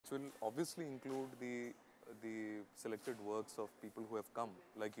which will obviously include the selected works of people who have come,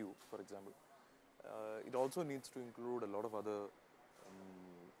 like you, for example. It also needs to include a lot of other,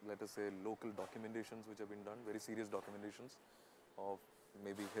 let us say, local documentations which have been done, very serious documentations of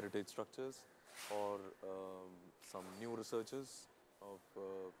maybe heritage structures or some new researches of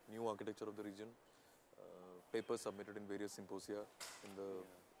new architecture of the region, papers submitted in various symposia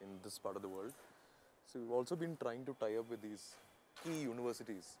in this part of the world. So we've also been trying to tie up with these key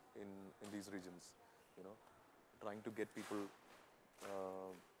universities in these regions, you know, trying to get people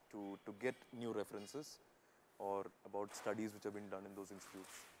to get new references or about studies which have been done in those institutes,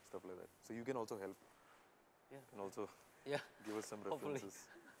 stuff like that. So you can also help. Yeah. And also Yeah. give us some Hopefully. references.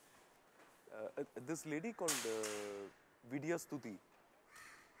 This lady called Vidya Stuti.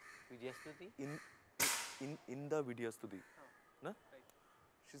 Vidya Stuti? Inda Vidya Stuti. Oh, Na? right.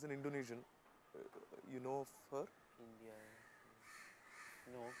 She's an Indonesian. You know of her? India.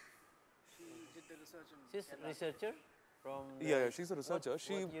 No. She did the research in She's a Kerala. researcher from the Yeah, she's a researcher. What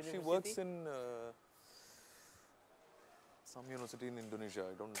She university? works in some university in Indonesia.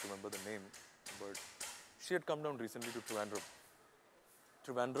 I don't remember the name, but she had come down recently to Trivandrum.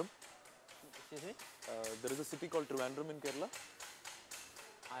 Trivandrum. Excuse me? There is a city called Trivandrum in Kerala.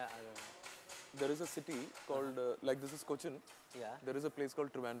 I don't know. There is a city called, like this is Cochin, Yeah. there is a place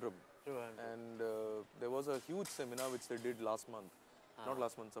called Trivandrum. Trivandrum. And there was a huge seminar which they did last month. Not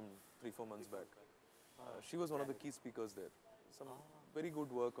last month, some 3-4 months back. She was one of the key speakers there. Some very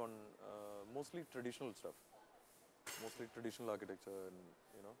good work on mostly traditional stuff. Mostly traditional architecture and,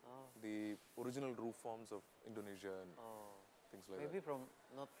 you know, the original roof forms of Indonesia and things like Maybe that. from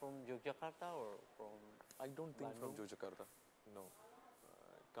not from Yogyakarta or from I don't think from Bandung? Yogyakarta. No.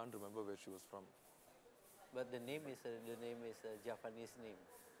 I can't remember where she was from. But the name is a Japanese name.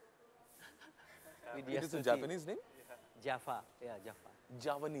 It Vidya is a Stuti. Japanese name? Java. Yeah, Java.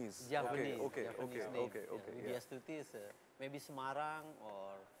 Javanese. Japanese. Okay, Japanese okay, name. okay, Yeah, okay. Vidya Yeah. Stuti is maybe Semarang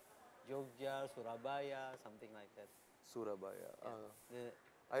or Jogja, Surabaya, something like that. Surabaya. The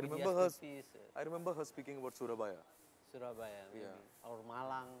I Vidya remember her. Stuti is I remember her speaking about Surabaya. Surabaya maybe or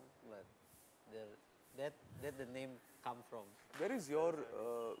Malang, but that the name come from. Where is your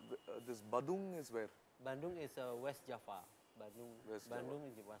this Badung is where? Bandung is West Java. Bandung. West Java. Bandung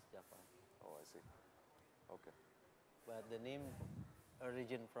is West Java. Oh, I see. Okay. But the name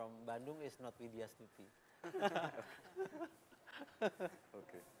origin from Bandung is not Vidya Stuti.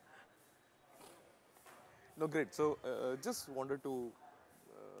 Okay. No, great. So, just wanted to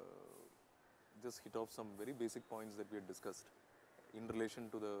just hit off some very basic points that we had discussed in relation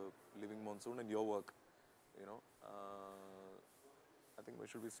to the living monsoon and your work. You know, I think where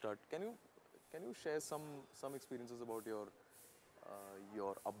should we start? Can you share some experiences about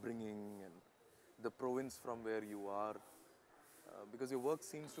your upbringing and the province from where you are? Because your work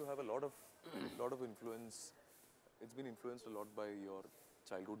seems to have a lot of influence. It's been influenced a lot by your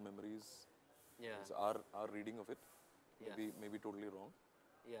childhood memories. Yeah. It's our reading of it. Maybe totally wrong.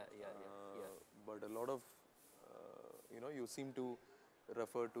 Yeah. But a lot of you seem to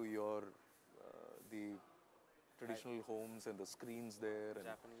refer to your the traditional homes and the screens there and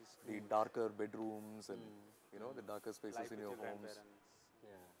Japanese the darker bedrooms and the darker spaces life in with your your homes. grandparents.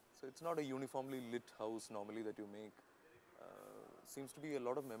 Yeah. So it's not a uniformly lit house normally that you make. Seems to be a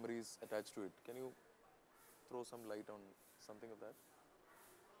lot of memories attached to it. Can you throw some light on something of that?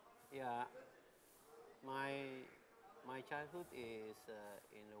 Yeah. My childhood is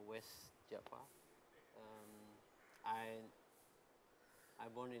in West Java. I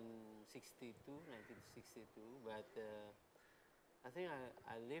born in 1962, but I think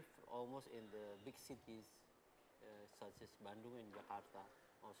I live almost in the big cities such as Bandung and Jakarta.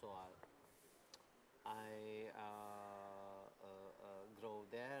 Also, I grow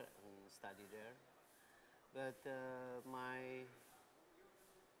there and study there. But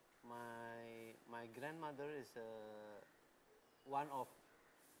my grandmother is one of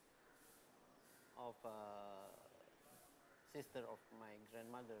sister of my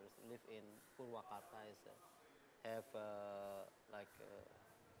grandmother live in Purwakarta. Is have like a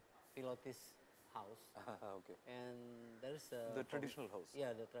pilates house. Okay. And there's The traditional house.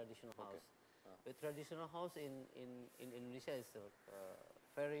 Yeah, the traditional house. The traditional house in Indonesia is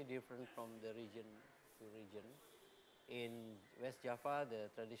very different from the region to region. In West Java, the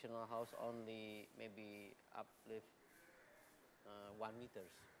traditional house only maybe uplift 1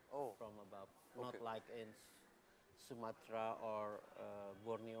 meters from above. Not Okay. like in Sumatra or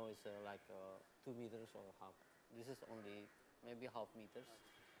Borneo is like 2 meters or half. This is only maybe half meters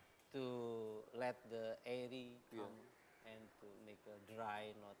to let the airy come and to make a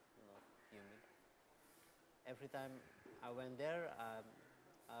dry, not humid. Every time I went there,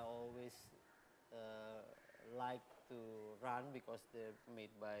 I like to run because they're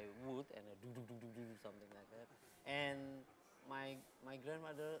made by wood and a do do do do do something like that. And my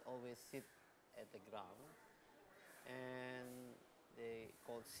grandmother always sit at the ground, and they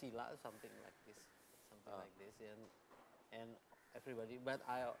called sila something like this, and everybody. But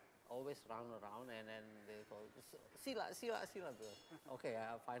I always run around, and then they call sila sila sila. Okay,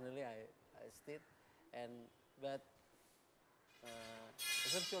 finally I stood, and but uh,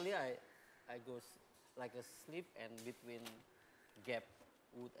 eventually I go like a sleep, and between gap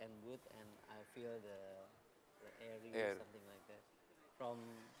wood and wood, and I feel the airy Air. something like that from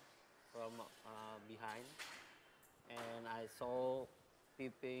behind, and I saw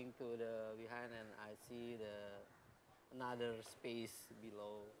peeping to the behind, and I see the another space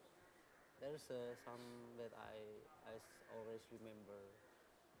below. There's some that always remember.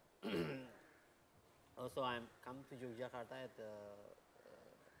 Also, I'm come to Yogyakarta at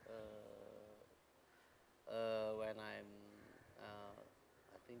when I'm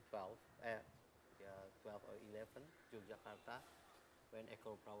I think 12, yeah, 12 or 11, Yogyakarta, when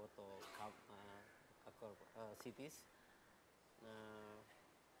Eko Prawoto come, cities, uh,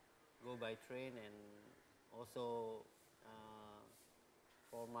 go by train, and also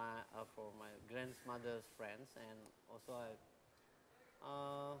for my grandmother's friends, and also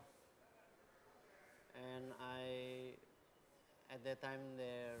uh, I at that time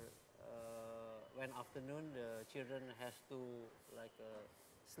there when afternoon the children has to like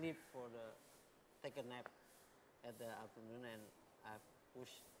sleep for the take a nap at the afternoon, and I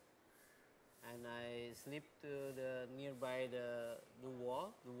push and I sleep to the nearby the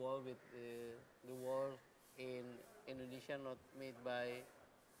wall with the wall in Indonesia not made by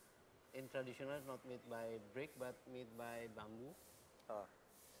in traditional not made by brick but made by bamboo. Ah,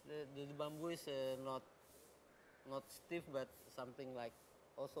 The bamboo is not stiff but something like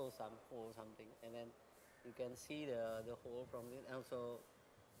also some hole something, and then you can see the hole from it. Also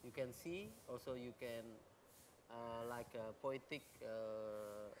you can see, also you can like a poetic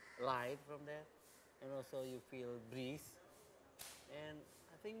light from there, and also you feel breeze. And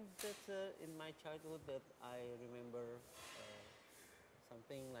I think that's in my childhood that I remember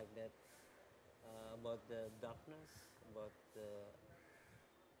something like that about the darkness, about the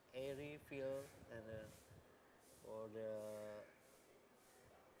airy feel, and or the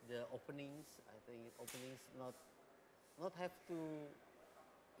openings. I think openings not have to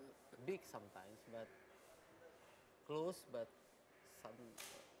big sometimes, but close, but some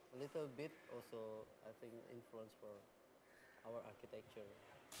little bit also I think influence for our architecture.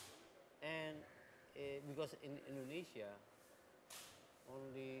 And because in Indonesia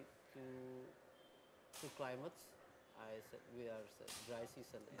only two climates, we are dry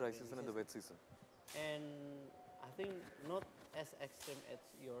season and dry rainy season and the season. wet season. And I think not as extreme as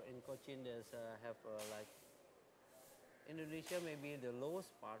your in Cochin. There's have like Indonesia, maybe the lowest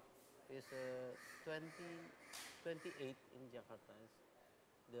part is 20, 28 in Jakarta.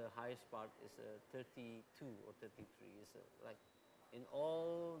 The highest part is 32 or 33. Is like in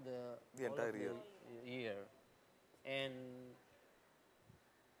all The all of entire year. the year. And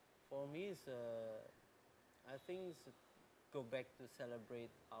for me, I think go back to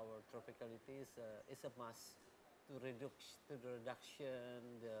celebrate our tropicality is a must to the reduction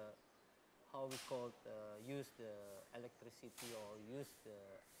the how we call use the electricity or use the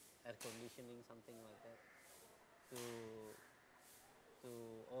air conditioning something like that to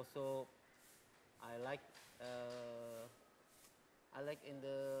also I like uh, I like in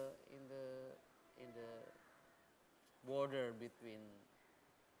the border between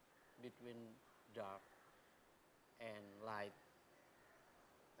dark and light.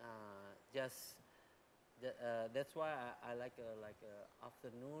 Just that's why I like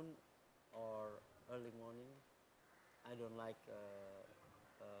afternoon or early morning. I don't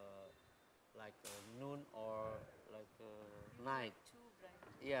noon or night. Too bright.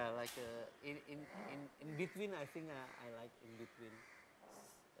 Yeah, like in between. I think I like in between.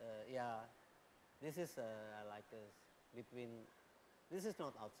 Yeah, this is I like between. This is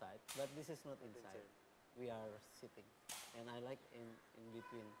not outside, but this is not inside. We are sitting, and I like in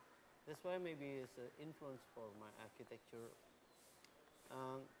between. That's why maybe it's an influence for my architecture.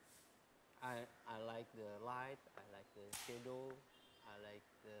 Um, I like the light. I like the shadow. I like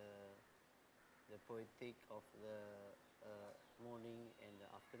the poetic of the morning and the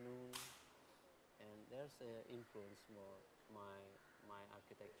afternoon, and there's influence more my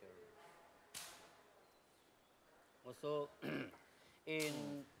architecture. Also,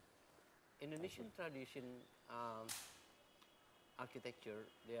 in Indonesian tradition architecture,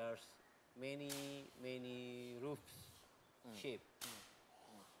 there's many roofs shape.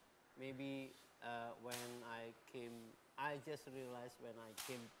 Maybe when I just realized when I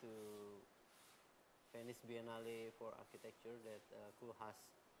came to Venice Biennale for architecture that Kulhas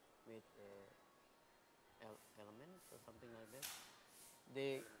made elements or something like that.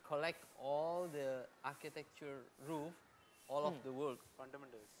 They collect all the architecture roof all of the world.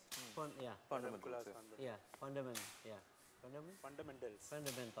 Fundamentals. Yeah. Fundamentals. Kulha's Yeah. Fundamental. Yeah. Fundamentals.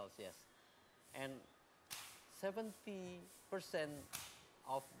 Fundamentals. Yes. And 70%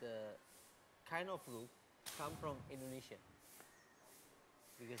 of the kind of roof come from Indonesia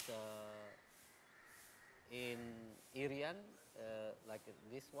because in Irian, like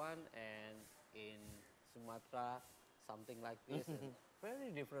this one, and in Sumatra, something like this, and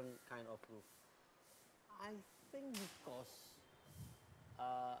very different kind of roof. I think because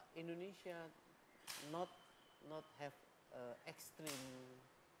Indonesia not have extreme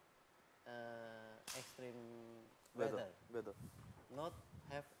weather, not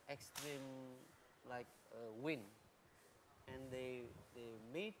have extreme like wind, and they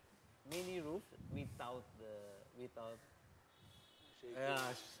made many roofs without Shaking,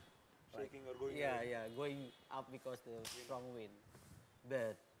 uh, shaking or going yeah, away. yeah, going up because the strong wind.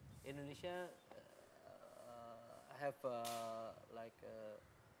 But Indonesia have like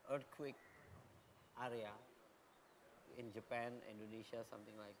earthquake area in Japan, Indonesia,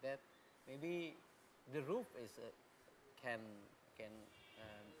 something like that. Maybe the roof is can can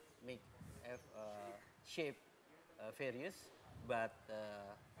make shape various, but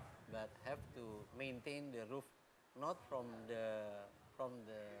have to maintain the roof not from the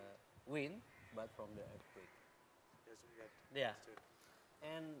wind, but from the earthquake. Yes, we got Yeah, understood.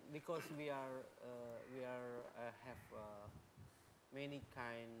 and because we are have many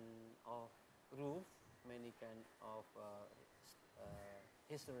kind of roof, many kind of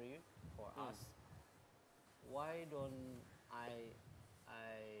history for us. Why don't I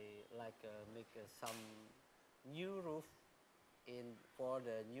like make some new roof in for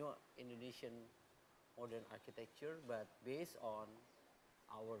the new Indonesian modern architecture, but based on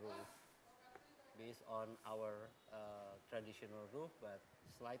our roof, based on our traditional roof, but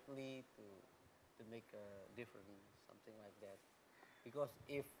slightly to make a different something like that. Because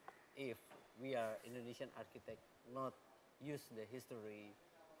if we are Indonesian architect not use the history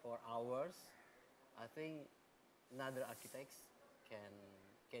for ours, I think another architects can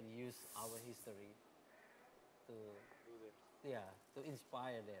can use our history to Do that. yeah to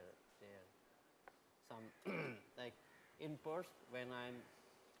inspire their some like in Perth when I'm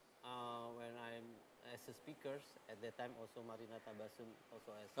as a speakers at that time also Marina Tabassum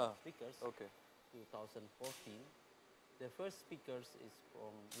also as speakers Okay. 2014. The first speakers is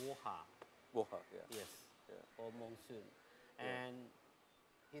from Woha, Woha, yeah. yes, Yeah. for monsoon, Yeah. and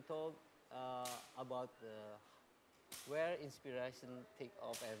he told about where inspiration take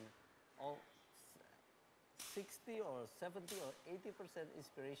off and all 60 or 70 or 80%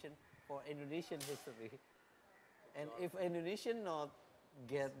 inspiration for Indonesian history. And if Indonesian not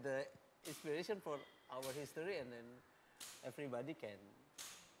get the inspiration for our history, and then everybody can,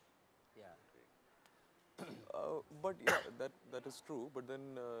 yeah, But yeah, that is true. But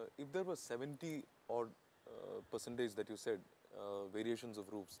then, if there was 70 odd percentage that you said variations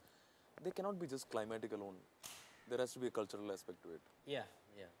of roofs, they cannot be just climatic alone. There has to be a cultural aspect to it, yeah,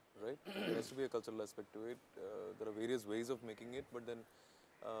 yeah, right? There has to be a cultural aspect to it. There are various ways of making it, but then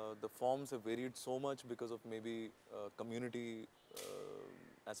the forms have varied so much because of maybe community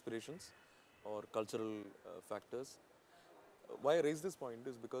aspirations or cultural factors. Why I raise this point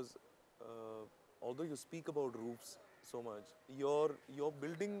is because although you speak about roofs so much, your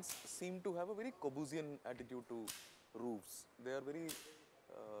buildings seem to have a very Corbusian attitude to roofs. They are very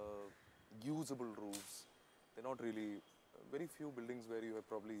usable roofs. They're not really very few buildings where you have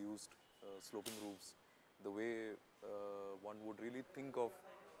probably used sloping roofs. The way one would really think of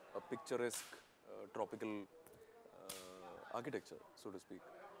a picturesque tropical architecture, so to speak.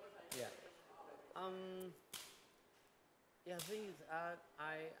 yeah. Um, yeah, I think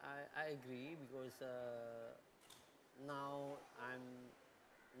I agree because now I'm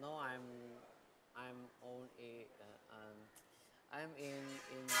now I'm on a I'm in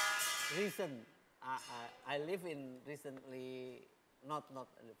recent I live in recently not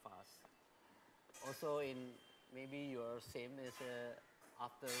in the past. Also in maybe your same is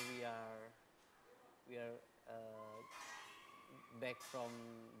after we are back from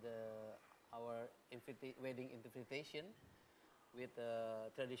the our wedding invitation with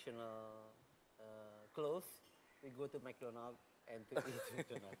traditional clothes. We go to McDonald's and to eat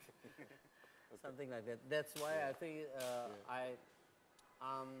McDonald's. Something like that. That's why I think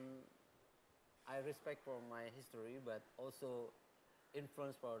um, I respect for my history, but also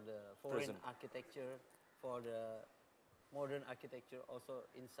influence for the foreign Present. architecture, for the modern architecture also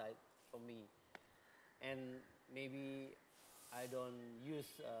inside for me. And maybe I don't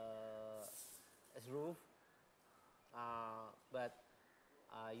use as roof, but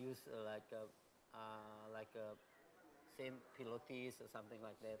I use like a same pilates or something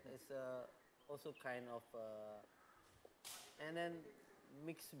like that. It's also kind of and then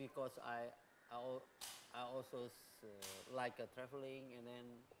mixed because I also like traveling, and then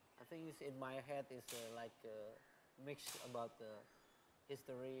I think it's in my head is like mixed about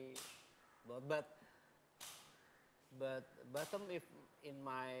history, but but bottom if in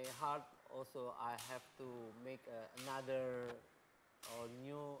my heart also I have to make another or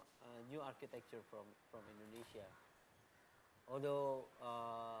new architecture from Indonesia. Although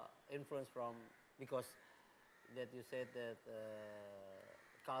influence from because that you said that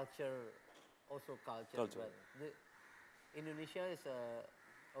culture also culture, Culture, but the Indonesia is a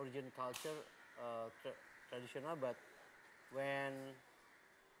origin culture traditional, but when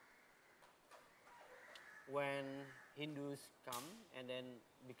when Hindus come and then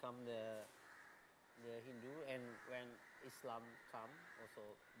become the Hindu, and when Islam come also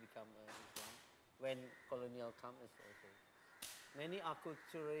become Islam, when colonial come is also many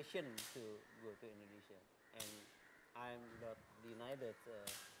acculturation to go to Indonesia, and I'm not deny that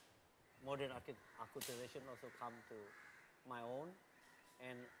modern acculturation also come to my own,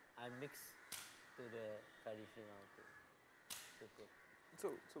 and I mix to the traditional to cook.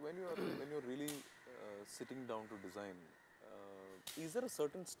 So when you're really sitting down to design, is there a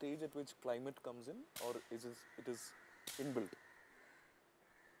certain stage at which climate comes in, or it is inbuilt?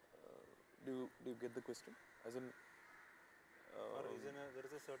 Do you get the question? As in, Or there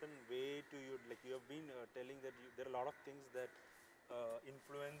is a certain way to you, like you have been telling that there are a lot of things that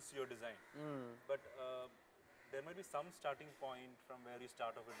influence your design, but there might be some starting point from where you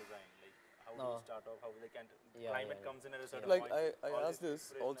start off a design, like how do you No. start off, how the Yeah, climate yeah, comes in at a certain like point. I all asked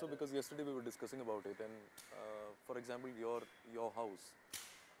this inspiration also and because yesterday we were discussing about it, and for example, your house,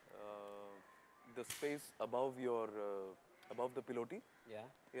 uh, the space above your above the piloti, Yeah.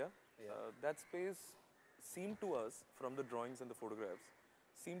 yeah, Yeah. that space seemed to us from the drawings and the photographs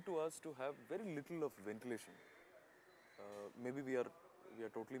seemed to us to have very little of ventilation. Maybe we are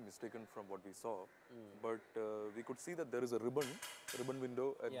totally mistaken from what we saw, but we could see that there is a ribbon window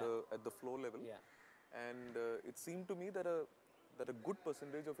at Yeah. the floor level, Yeah. and it seemed to me that a good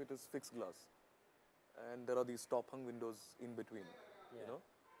percentage of it is fixed glass, and there are these top hung windows in between, Yeah.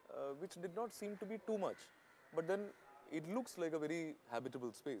 which did not seem to be too much, but then it looks like a very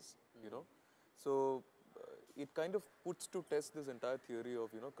habitable space, so it kind of puts to test this entire theory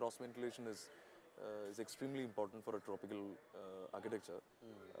of cross ventilation is extremely important for a tropical architecture.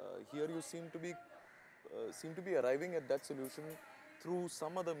 Here you seem to be arriving at that solution through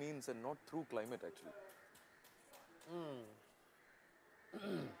some other means and not through climate actually.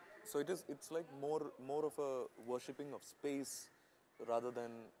 So it's like more of a worshipping of space rather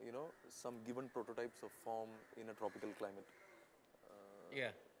than some given prototypes of form in a tropical climate.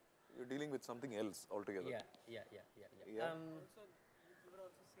 Yeah. You're dealing with something else altogether. Yeah. Yeah. Yeah. Yeah. Yeah. Yeah. Also, you were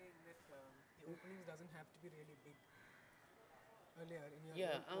also saying that the openings doesn't have to be really big. Earlier in your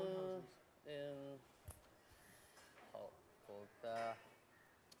Yeah. old houses. How called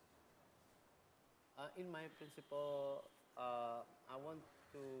in my principle, I want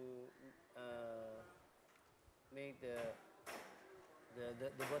to make the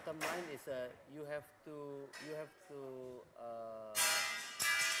bottom line is you have to you have to uh,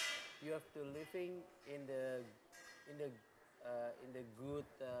 you have to living in in the in the good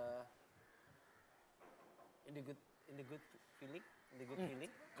in the good in the good feeling, in the good feeling,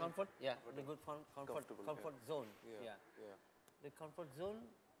 comfort, yeah, the good comfort Comfortable, comfort zone, Yeah. yeah. Yeah. The comfort zone,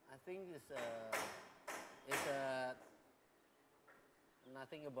 I think is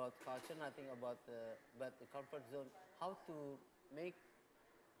nothing about culture, nothing about but the comfort zone. How to make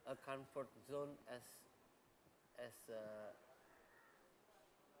a comfort zone as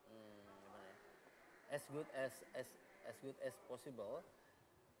gimana ya? As good as good as possible.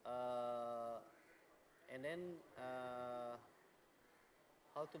 Uh, and then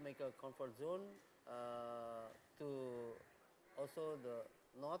how to make a comfort zone to also the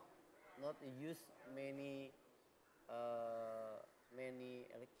not not use many many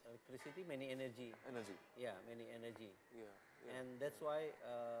electricity, many energy. Energy. Yeah, many energy. Yeah. Yeah. And that's why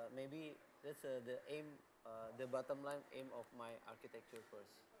maybe that's the aim, the bottom line aim of my architecture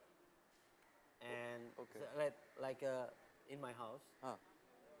first. And okay. so like in my house, Ah.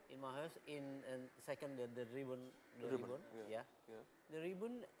 in second the ribbon, Ribbon, yeah. yeah. The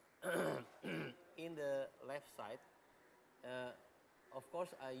ribbon in the left side, uh, of course,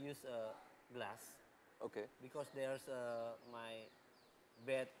 I use glass Okay. because there's my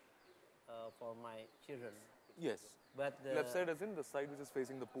bed for my children. Yes. But Left side as in the side which is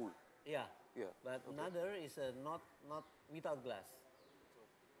facing the pool. yeah, Yeah. but another is not without glass.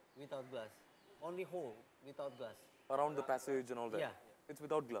 Without glass, only hole without glass. Around the passage and all that. Yeah. It's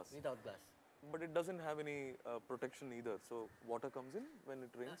without glass. Without glass. But it doesn't have any protection either. So water comes in when it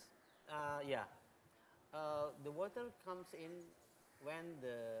rains. Yeah. The water comes in when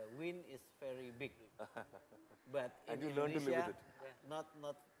the wind is very big. But And in you learn to live with Indonesia, it.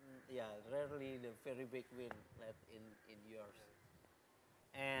 not yeah, rarely the very big wind like in yours.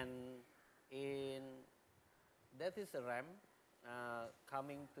 And in that is a ramp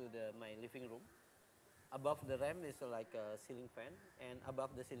coming to my living room. Above the ramp is like a ceiling fan, and above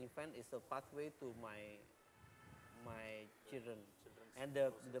the ceiling fan is a pathway to my children. And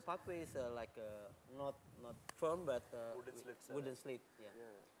the pathway is like not firm but Wooden slits, wooden slit.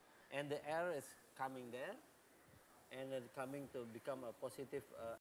 Yeah. And the air is coming there, and coming to become a positive